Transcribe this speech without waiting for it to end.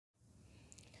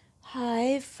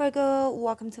Hi Virgo,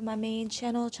 welcome to my main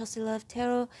channel, Chelsea Love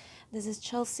Tarot. This is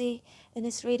Chelsea. In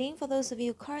this reading, for those of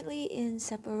you currently in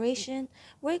separation,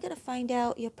 we're going to find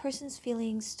out your person's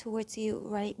feelings towards you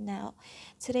right now.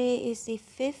 Today is the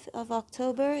 5th of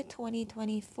October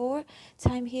 2024.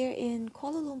 Time here in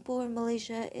Kuala Lumpur,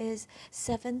 Malaysia is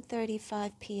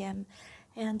 7:35 p.m.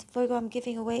 And Virgo, I'm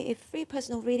giving away a free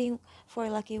personal reading for a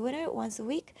lucky winner once a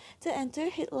week. To enter,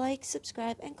 hit like,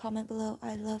 subscribe, and comment below.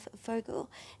 I love Virgo.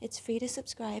 It's free to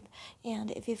subscribe,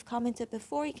 and if you've commented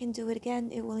before, you can do it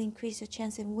again. It will increase your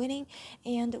chance in winning,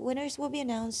 and winners will be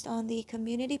announced on the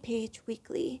community page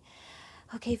weekly.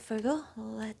 Okay, Virgo,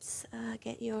 let's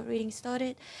get your reading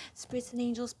started. Spirits and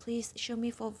angels, please show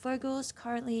me for Virgos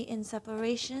currently in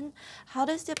separation. How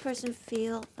does the person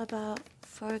feel about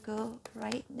Virgo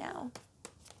right now?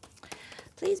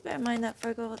 Please bear in mind that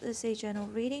Virgo, this is a general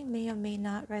reading, may or may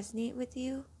not resonate with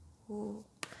you. Ooh,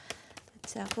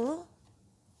 the Devil,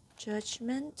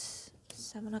 Judgment,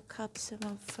 Seven of Cups,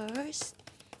 Seven of Reverse.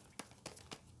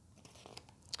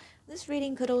 This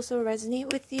reading could also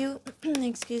resonate with you,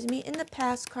 excuse me, in the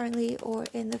past, currently, or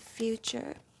in the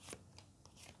future.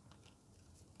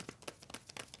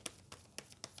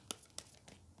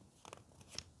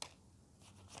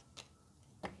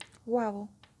 Wow.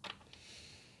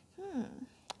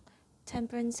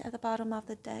 Temperance at the bottom of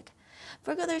the deck.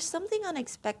 Virgo, there's something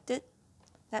unexpected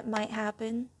that might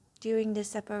happen during this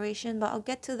separation, but I'll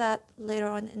get to that later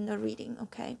on in the reading,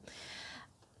 okay?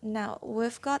 Now,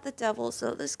 we've got the Devil,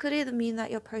 so this could either mean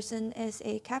that your person is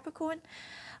a Capricorn,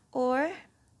 or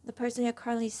the person you're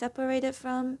currently separated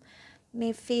from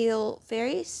may feel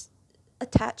very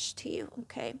attached to you,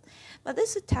 okay? But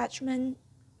this attachment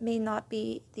may not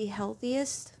be the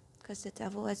healthiest, because the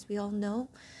Devil, as we all know,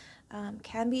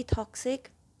 can be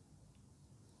toxic.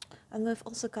 And we've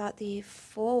also got the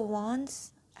Four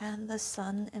Wands and the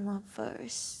Sun in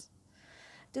reverse.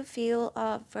 Do feel,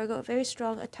 Virgo, a very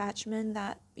strong attachment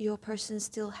that your person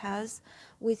still has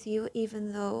with you,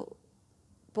 even though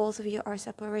both of you are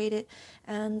separated.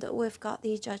 And we've got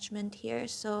the Judgment here,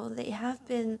 so they have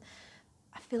been,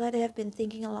 I feel like they have been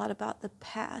thinking a lot about the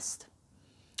past.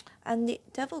 And the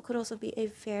Devil could also be a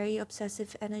very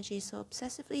obsessive energy, so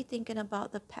obsessively thinking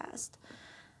about the past.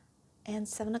 And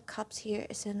Seven of Cups here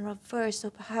is in reverse, so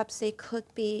perhaps they could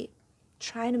be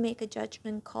trying to make a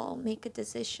judgment call, make a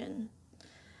decision,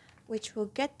 which we'll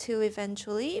get to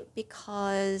eventually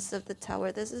because of the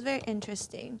Tower. This is very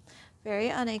interesting,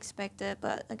 very unexpected,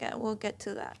 but again, we'll get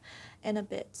to that in a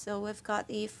bit. So we've got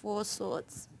the Four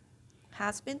Swords.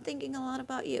 Has been thinking a lot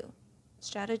about you,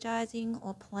 strategizing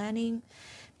or planning.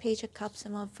 Page of Cups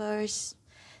in reverse.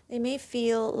 They may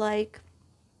feel like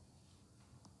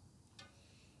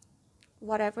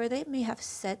whatever they may have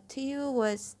said to you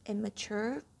was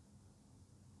immature,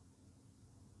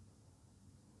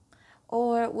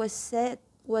 or was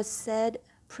said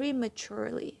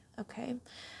prematurely, okay?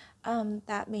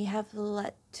 That may have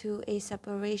led to a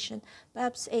separation,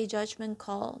 perhaps a judgment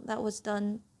call that was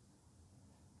done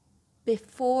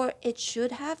before it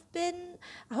should have been.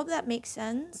 I hope that makes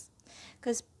sense,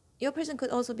 because your person could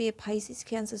also be a Pisces,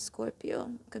 Cancer,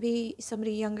 Scorpio. Could be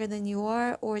somebody younger than you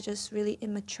are, or just really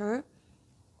immature.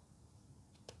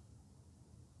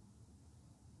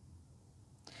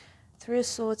 Three of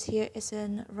Swords here is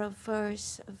in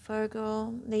reverse.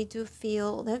 Virgo, they do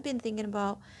feel, they've been thinking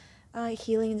about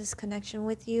healing this connection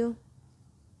with you.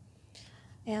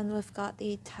 And we've got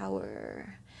the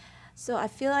Tower. So I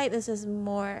feel like this is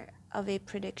more of a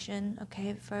prediction,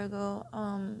 okay, Virgo.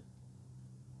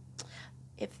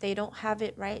 If they don't have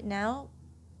it right now,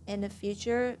 in the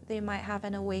future, they might have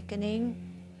an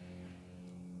awakening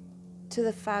to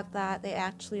the fact that they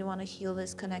actually want to heal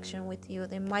this connection with you.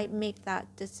 They might make that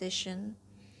decision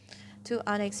to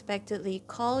unexpectedly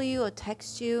call you or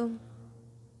text you.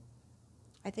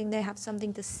 I think they have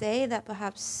something to say that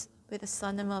perhaps with the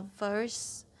Sun in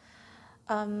reverse,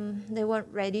 they weren't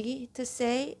ready to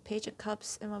say. Page of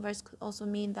Cups in reverse could also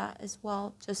mean that as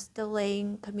well, just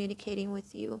delaying communicating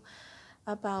with you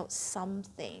about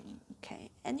something, okay?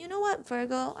 And you know what,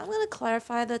 Virgo, I'm going to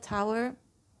clarify the Tower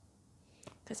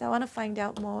because I want to find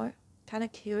out more. Kind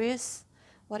of curious.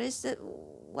 What is it?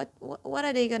 What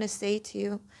are they going to say to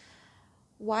you?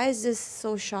 Why is this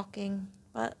so shocking?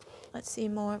 But let's see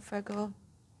more, Virgo,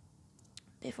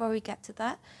 before we get to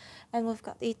that. And we've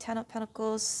got the Ten of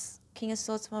Pentacles, King of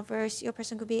Swords in reverse. Your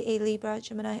person could be a Libra,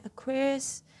 Gemini,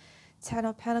 Aquarius. Ten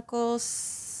of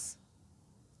Pentacles,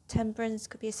 Temperance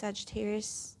could be a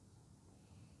Sagittarius.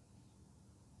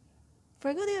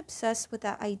 Virgo, they're obsessed with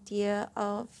that idea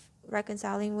of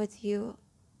reconciling with you,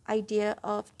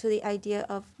 the idea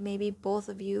of maybe both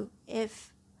of you,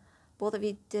 if both of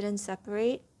you didn't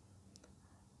separate,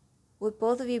 Would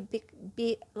both of you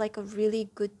be like a really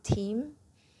good team?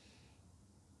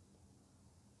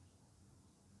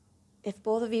 If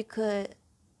both of you could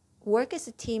work as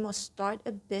a team or start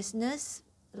a business,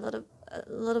 a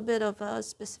little bit of a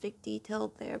specific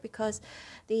detail there, because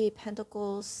the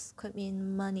pentacles could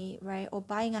mean money, right? Or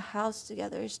buying a house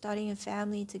together, starting a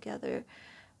family together.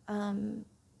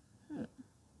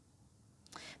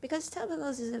 Because Ten of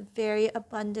Pentacles is a very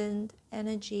abundant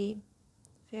energy,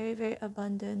 very, very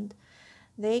abundant.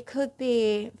 They could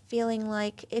be feeling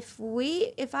like if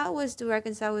I was to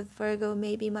reconcile with Virgo,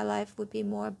 maybe my life would be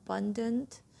more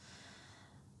abundant.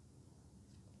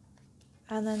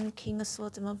 And then King of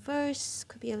Swords in reverse,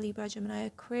 could be a Libra, Gemini,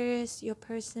 Aquarius, your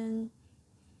person.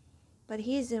 But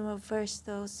he's in reverse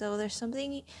though, so there's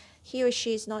something he or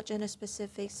she is not gender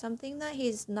specific, something that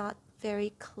he's not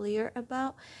very clear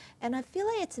about. And I feel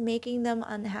like it's making them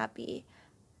unhappy.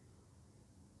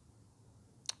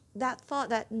 That thought,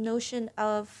 that notion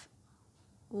of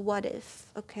what if,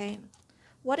 okay?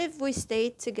 What if we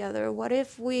stayed together? What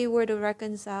if we were to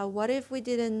reconcile? What if we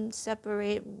didn't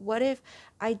separate? What if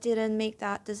I didn't make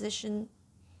that decision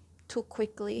too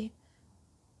quickly?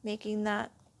 Making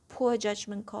that poor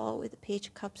judgment call with the Page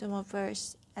of Cups in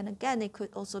reverse. And again, it could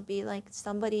also be like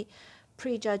somebody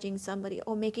prejudging somebody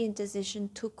or making a decision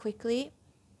too quickly.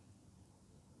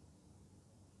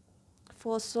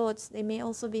 Four of Swords, they may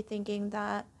also be thinking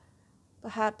that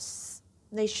perhaps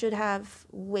they should have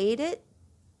waited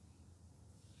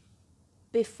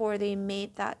before they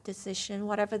made that decision,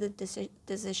 whatever the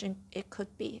decision it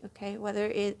could be, okay? Whether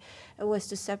it was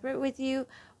to separate with you,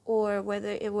 or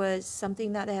whether it was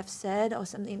something that they have said or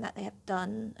something that they have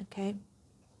done, okay?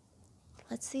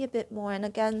 Let's see a bit more. And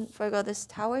again, Virgo, this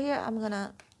Tower here, I'm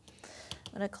gonna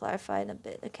clarify in a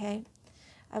bit, okay?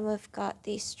 And we've got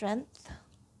the Strength,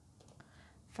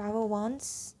 Five of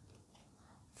Wands,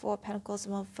 Four of Pentacles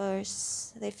in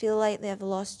reverse. They feel like they have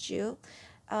lost you.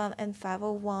 And Five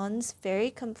of Wands, very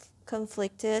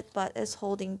conflicted, but is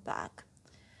holding back.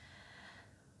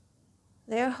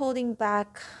 They're holding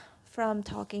back from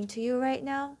talking to you right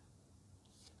now.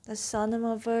 The Sun in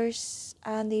reverse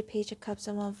and the Page of Cups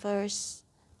in reverse.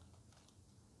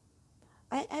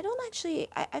 I don't actually,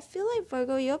 I feel like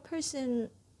Virgo, your person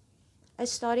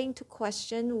is starting to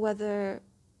question whether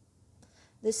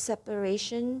this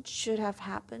separation should have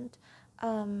happened.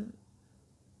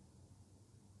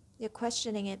 You're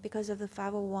questioning it because of the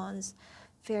Five of Wands.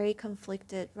 Very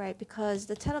conflicted, right? Because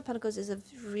the Ten of Pentacles is a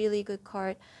really good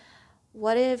card.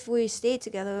 What if we stay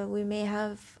together? We may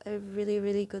have a really,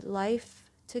 really good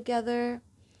life together.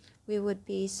 We would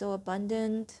be so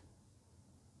abundant.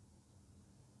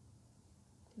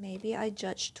 Maybe I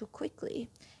judged too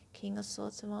quickly. King of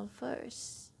Swords in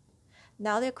reverse.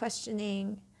 Now they're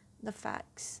questioning the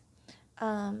facts.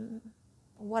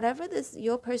 Whatever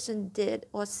your person did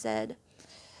or said,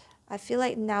 I feel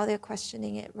like now they're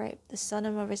questioning it, right? The Sun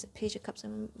in reverse, Page of Cups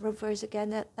in reverse again.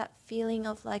 That feeling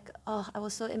of like, oh, I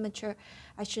was so immature.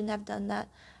 I shouldn't have done that.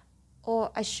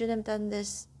 Or I shouldn't have done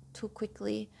this too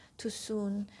quickly, too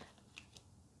soon.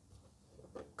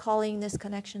 Calling this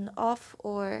connection off,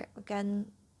 or again,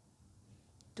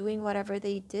 doing whatever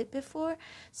they did before.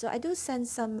 So I do sense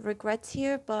some regrets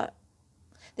here, but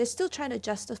they're still trying to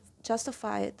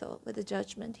justify it though with the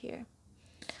Judgment here.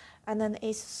 And then the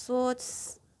Ace of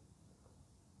Swords.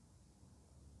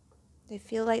 They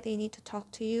feel like they need to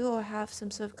talk to you or have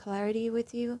some sort of clarity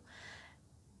with you.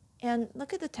 And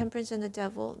look at the Temperance and the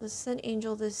Devil. The Sun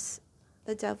Angel,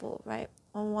 the Devil, right?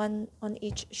 On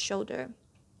each shoulder.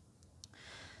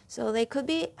 So they could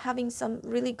be having some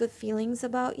really good feelings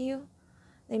about you.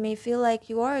 They may feel like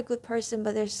you are a good person,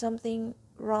 but there's something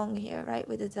wrong here, right?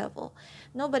 With the Devil.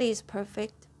 Nobody is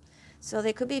perfect. So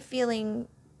they could be feeling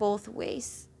both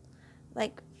ways.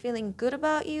 Like feeling good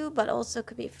about you, but also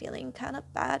could be feeling kind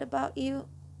of bad about you.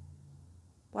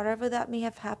 Whatever that may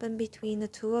have happened between the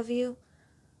two of you,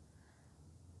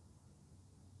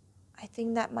 I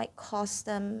think that might cause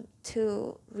them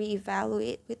to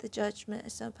reevaluate with the Judgment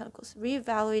of Seven of Pentacles.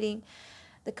 Reevaluating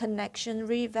the connection,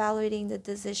 reevaluating the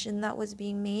decision that was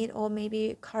being made, or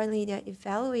maybe currently they're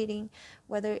evaluating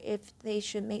whether if they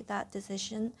should make that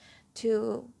decision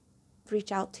to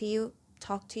reach out to you,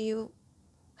 talk to you,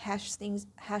 hash things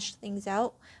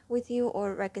out with you,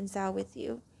 or reconcile with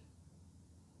you.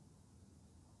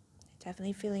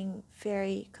 Definitely feeling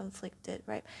very conflicted,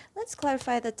 right? Let's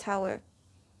clarify the Tower.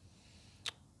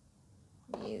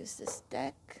 Use this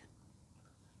deck.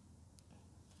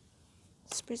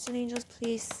 Spirits and angels,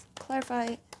 please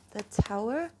clarify the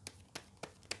Tower.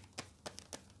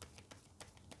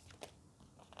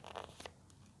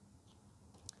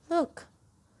 Look,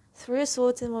 Three of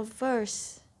Swords in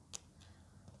reverse.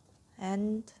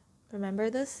 And remember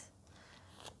this?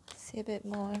 See a bit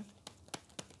more.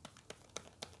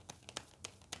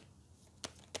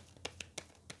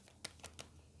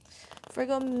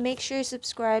 Virgo, make sure you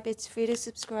subscribe. It's free to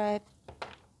subscribe.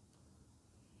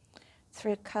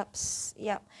 3 Cups.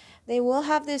 Yeah. They will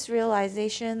have this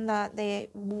realization that they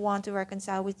want to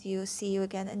reconcile with you, see you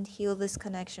again, and heal this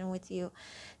connection with you.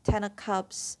 10 of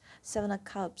Cups, 7 of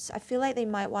Cups. I feel like they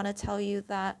might want to tell you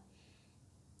that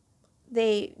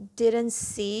they didn't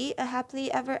see a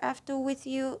happily ever after with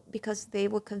you because they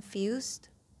were confused.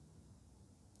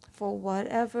 For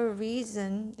whatever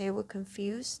reason, they were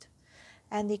confused.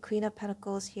 And the Queen of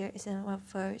Pentacles here is in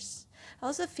reverse. I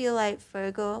also feel like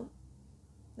Virgo,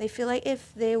 they feel like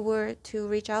if they were to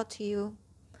reach out to you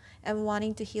and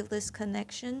wanting to heal this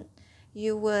connection,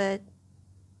 you would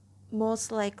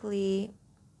most likely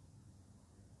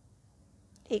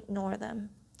ignore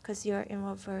them because you're in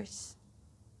reverse.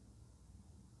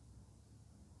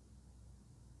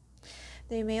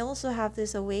 They may also have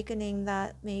this awakening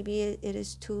that maybe it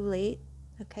is too late.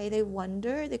 Okay,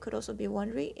 they could also be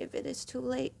wondering if it is too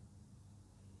late.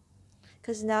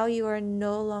 Because now you are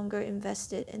no longer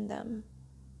invested in them.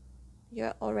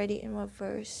 You're already in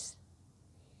reverse.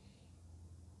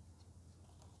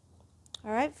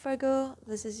 Alright, Virgo,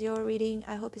 this is your reading.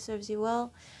 I hope it serves you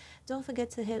well. Don't forget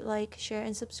to hit like, share,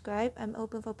 and subscribe. I'm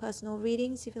open for personal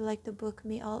readings. If you'd like to book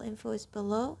me, all info is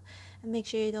below. And make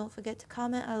sure you don't forget to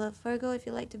comment. I love Virgo. If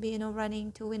you'd like to be in a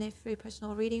running to win a free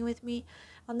personal reading with me,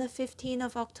 on the 15th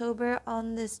of October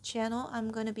on this channel,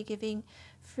 I'm going to be giving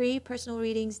free personal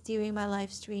readings during my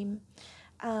live stream.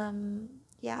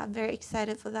 Yeah, I'm very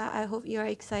excited for that. I hope you are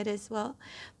excited as well.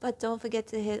 But don't forget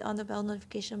to hit on the bell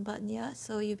notification button, yeah,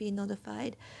 so you'll be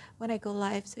notified when I go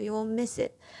live, so you won't miss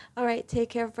it. All right,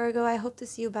 take care, Virgo. I hope to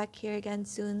see you back here again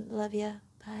soon. Love ya.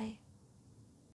 Bye.